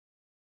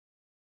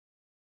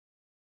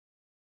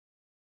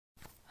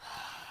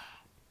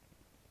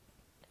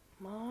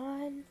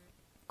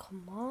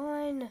come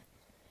on.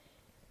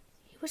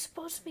 He was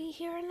supposed to be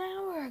here an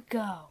hour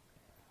ago.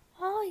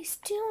 All he's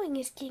doing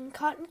is getting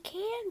cotton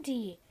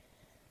candy.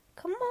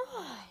 Come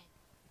on.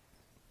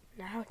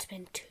 Now it's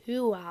been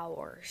 2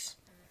 hours.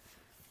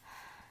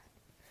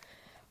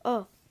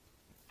 Oh.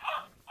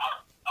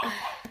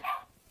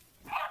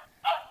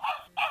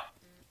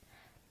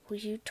 Will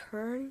you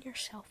turn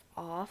yourself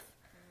off?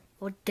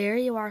 Well, there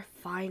you are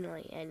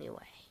finally,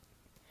 anyway.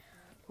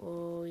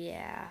 Oh,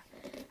 yeah.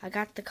 I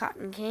got the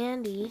cotton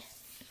candy.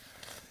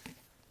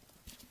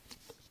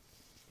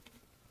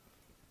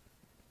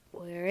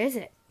 Where is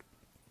it?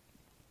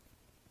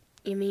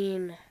 You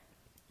mean,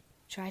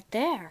 it's right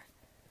there.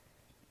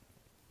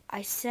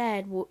 I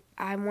said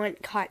I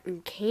want cotton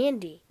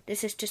candy.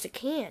 This is just a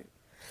can.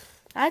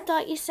 I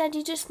thought you said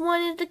you just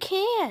wanted the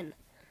can.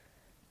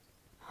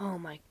 Oh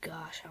my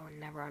gosh, I would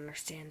never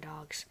understand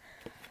dogs.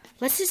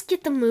 Let's just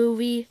get the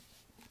movie.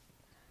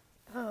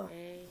 Oh.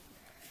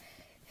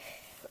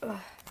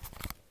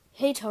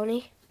 Hey,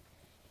 Tony.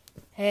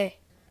 Hey.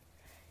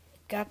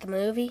 Got the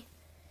movie?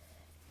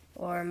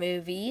 Or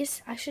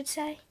movies, I should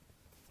say.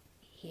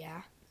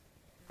 Yeah.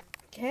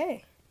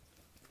 Okay.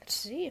 Let's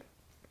see.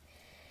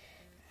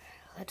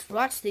 Let's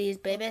watch these,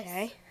 baby.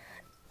 Okay.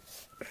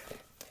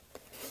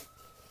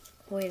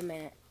 Wait a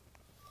minute.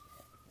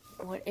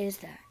 What is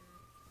that?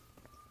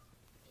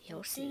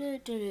 You'll see.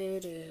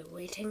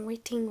 Waiting.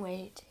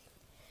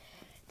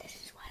 This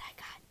is what I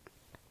got.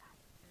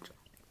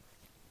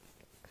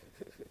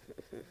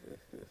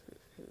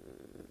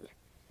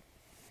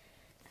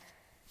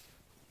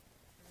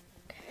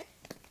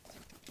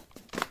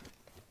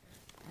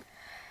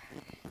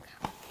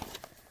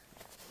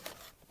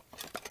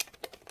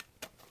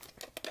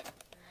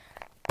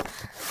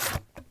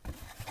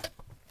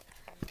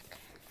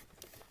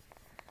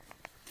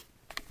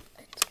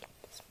 Let's get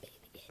this baby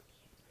in here.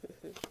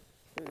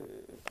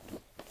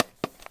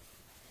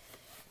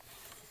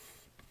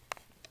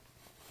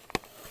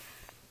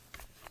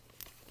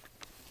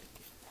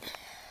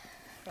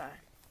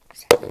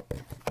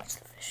 Watch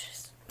the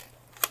fishes.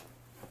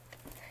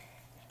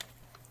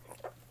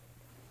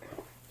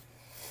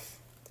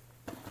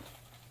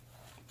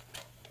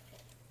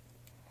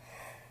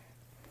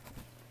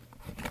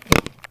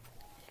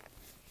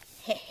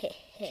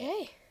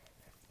 Okay.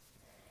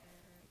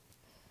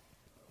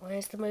 When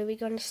is the movie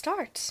going to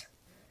start?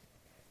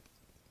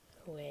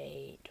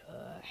 Wait,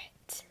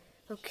 what?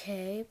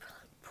 Okay,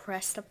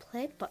 press the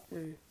play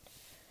button.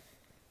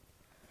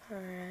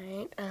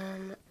 Alright,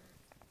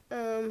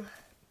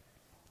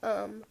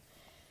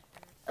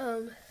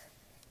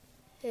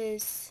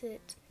 is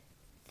it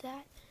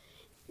that?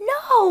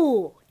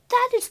 No!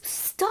 That is,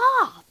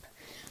 stop!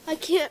 I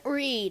can't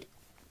read.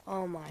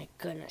 Oh my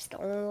goodness, the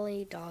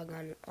only dog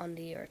on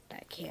the earth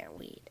that can't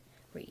read.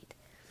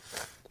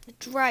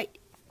 It's right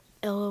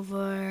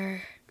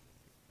over.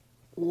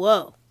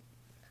 Whoa.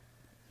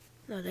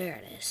 Oh, there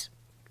it is.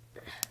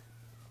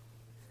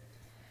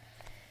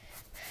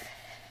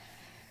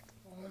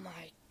 Oh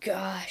my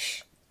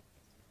gosh.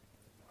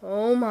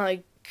 Oh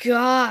my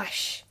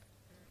gosh.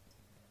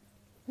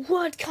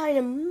 What kind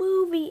of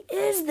movie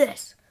is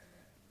this?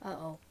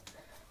 Uh-oh.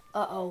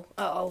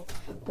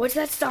 What's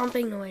that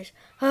stomping noise?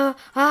 T-Rex!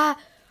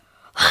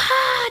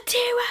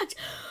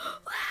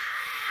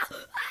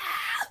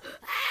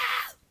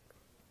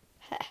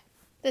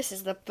 This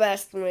is the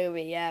best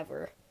movie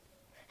ever.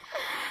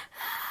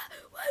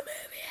 What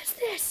movie is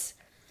this?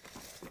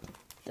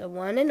 The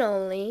one and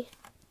only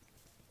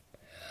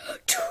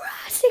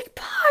Jurassic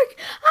Park!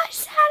 I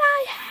said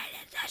I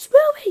hated this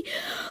movie!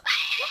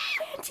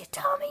 And you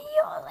told me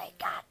you only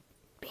got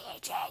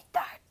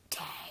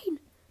PG-13.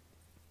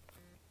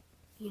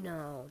 You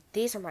know,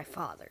 these are my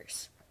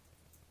father's.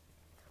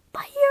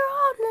 But you're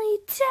only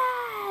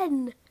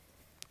 10!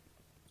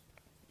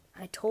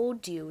 I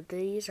told you,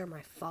 these are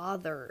my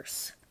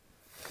father's.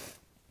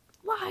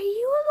 Why are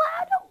you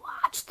allowed to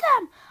watch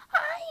them?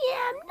 I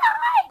am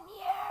 9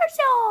 years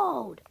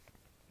old!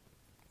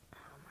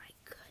 Oh my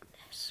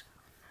goodness.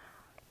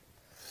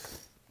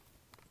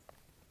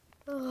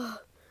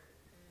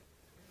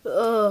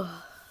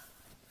 Oh.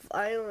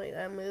 Finally,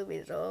 that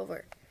movie's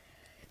over.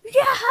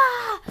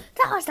 Yeah!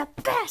 That was the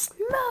best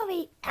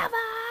movie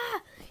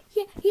ever!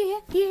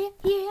 Yeah.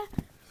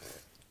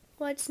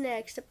 What's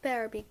next? It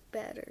better be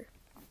better.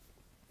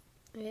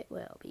 It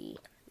will be.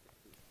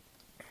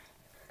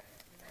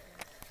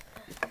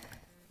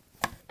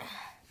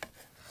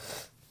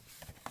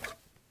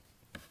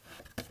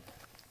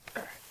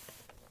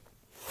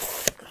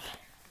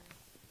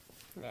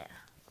 Now,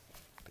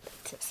 put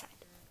it to the side.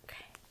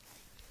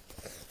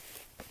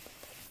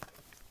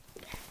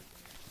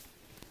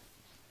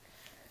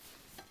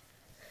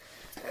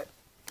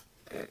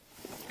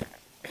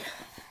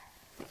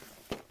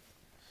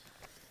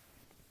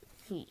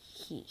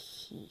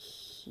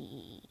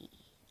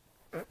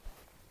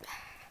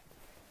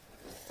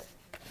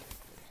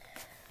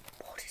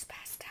 Bolt is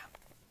passed out.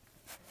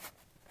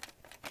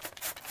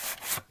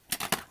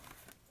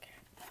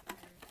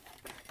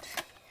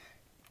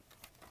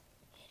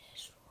 It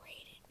is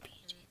rated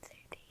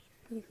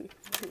PG-13.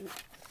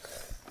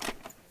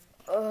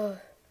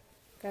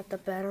 Got the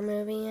better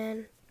movie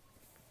in?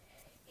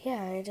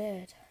 Yeah, I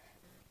did.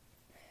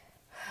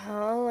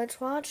 Oh, let's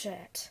watch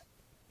it.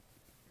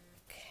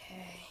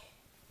 Okay.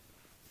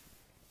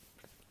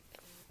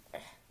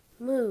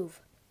 Move.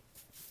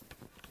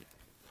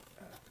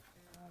 Oh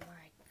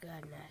my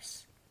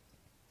goodness.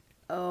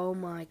 Oh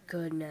my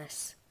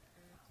goodness.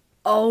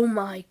 Oh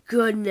my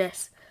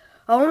goodness.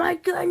 Oh my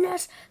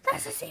goodness.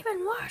 This is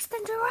even worse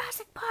than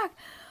Jurassic Park.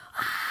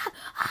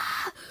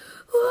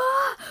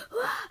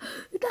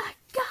 That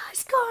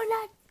guy's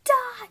gonna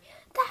die.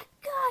 That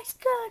guy's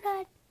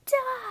gonna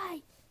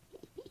die.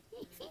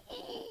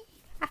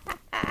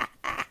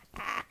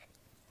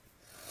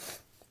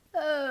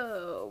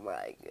 Oh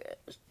my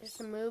goodness. Is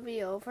the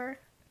movie over?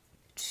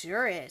 It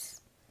sure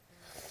is.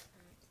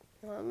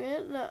 Well, I'm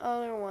getting the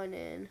other one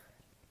in.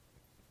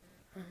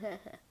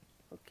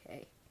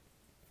 Okay.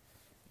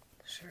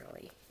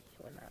 Surely you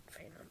will not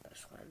faint on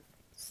this one.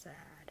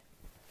 Sad.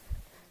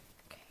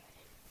 Okay.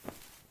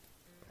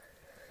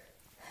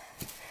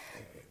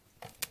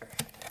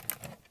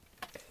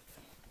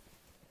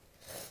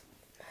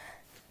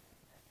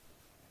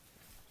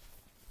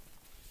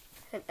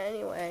 And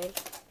anyway,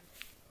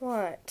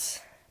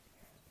 what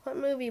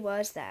movie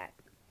was that?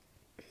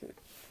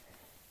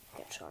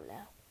 Get shown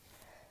now.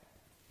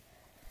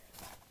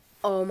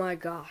 Oh my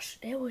gosh,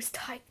 it was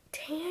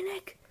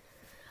Titanic.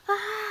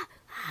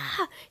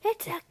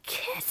 It's a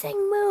kissing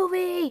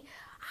movie.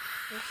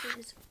 This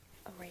is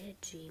a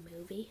rated G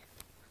movie,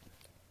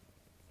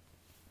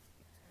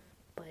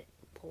 but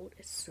Bolt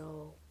is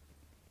so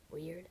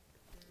weird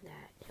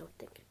that he'll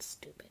think it's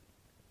stupid.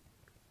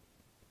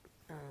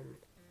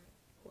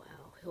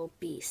 Well, he'll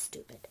be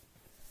stupid.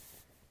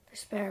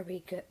 This better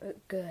be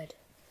good.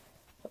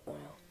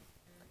 Well,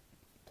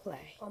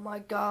 play. Oh my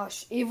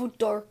gosh, evil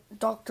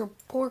Dr.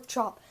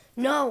 Porkchop.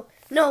 No,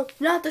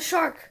 not the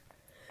shark.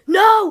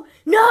 No,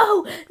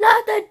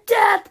 not the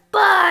death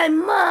by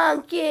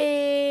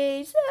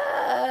monkeys.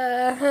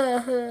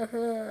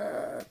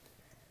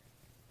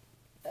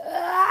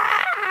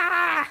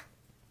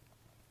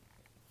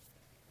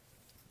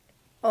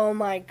 Oh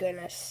my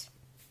goodness,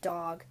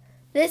 dog.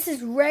 This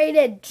is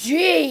rated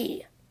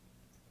G.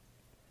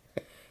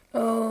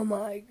 Oh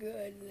my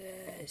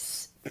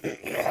goodness.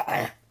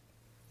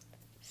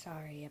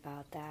 Sorry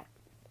about that.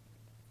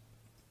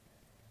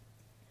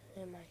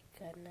 Oh my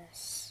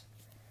goodness.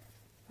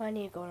 When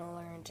are you going to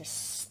learn to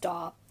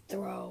stop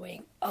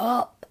throwing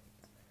up?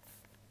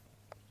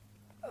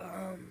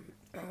 I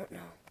don't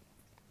know.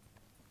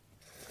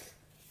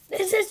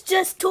 This is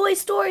just Toy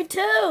Story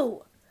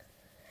 2.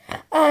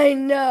 I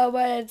know,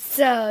 but it's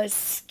so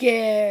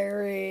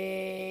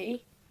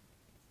scary.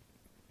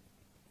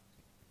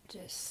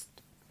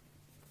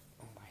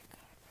 Oh my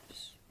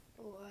goodness.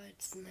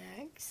 What's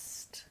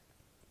next?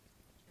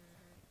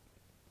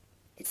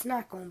 It's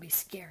not going to be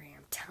scary,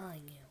 I'm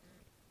telling you.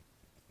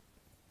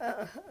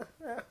 It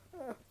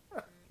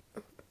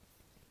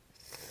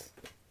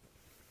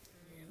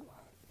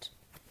won't.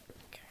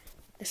 Okay.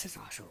 This is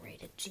also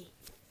rated G.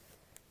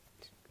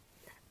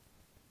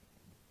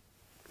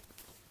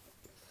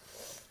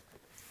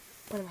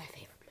 One of my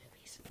favorite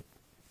movies.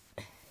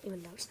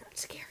 Even though it's not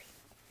scary.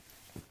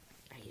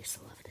 I used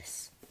to love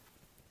this.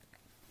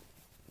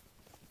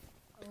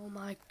 Oh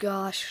my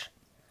gosh.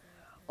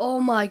 Oh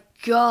my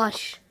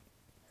gosh.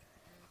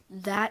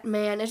 That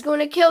man is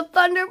going to kill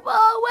Thunderbolt with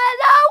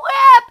a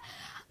whip!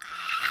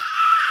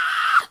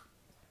 Ah!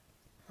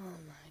 Oh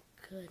my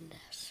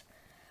goodness.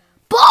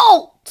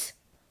 Bolt!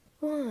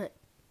 What?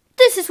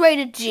 This is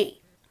rated G.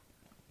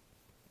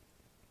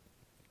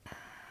 Oh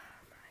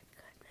my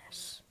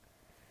goodness.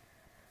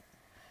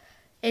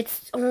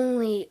 It's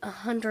only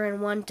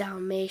 101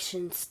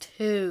 Dalmatians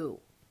 2.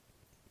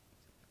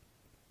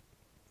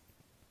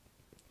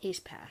 He's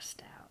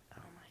passed out.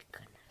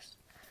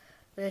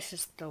 This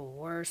is the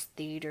worst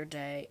theater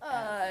day ever.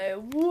 I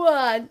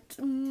want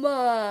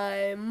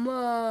my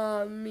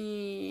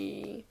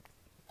mommy.